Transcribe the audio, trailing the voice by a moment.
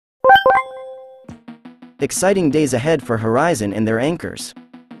Exciting days ahead for HORI7ON and their anchors.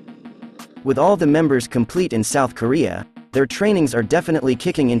 With all the members complete in South Korea, their trainings are definitely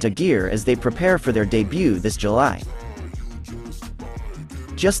kicking into gear as they prepare for their debut this July.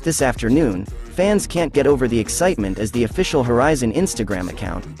 Just this afternoon, fans can't get over the excitement as the official HORI7ON Instagram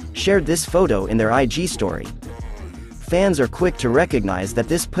account shared this photo in their IG story. Fans are quick to recognize that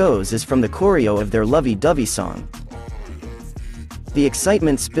this pose is from the choreo of their "LOVEY" song. The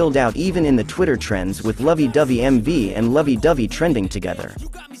excitement spilled out even in the Twitter trends with "LOVEY" MV and "LOVEY" trending together.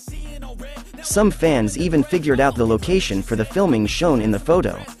 Some fans even figured out the location for the filming shown in the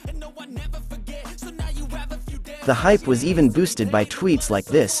photo. The hype was even boosted by tweets like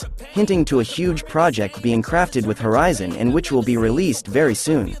this, hinting to a huge project being crafted with HORI7ON and which will be released very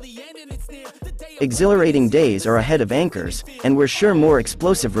soon. Exhilarating days are ahead of anchors, and we're sure more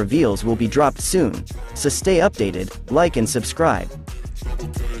explosive reveals will be dropped soon, so stay updated, like and subscribe.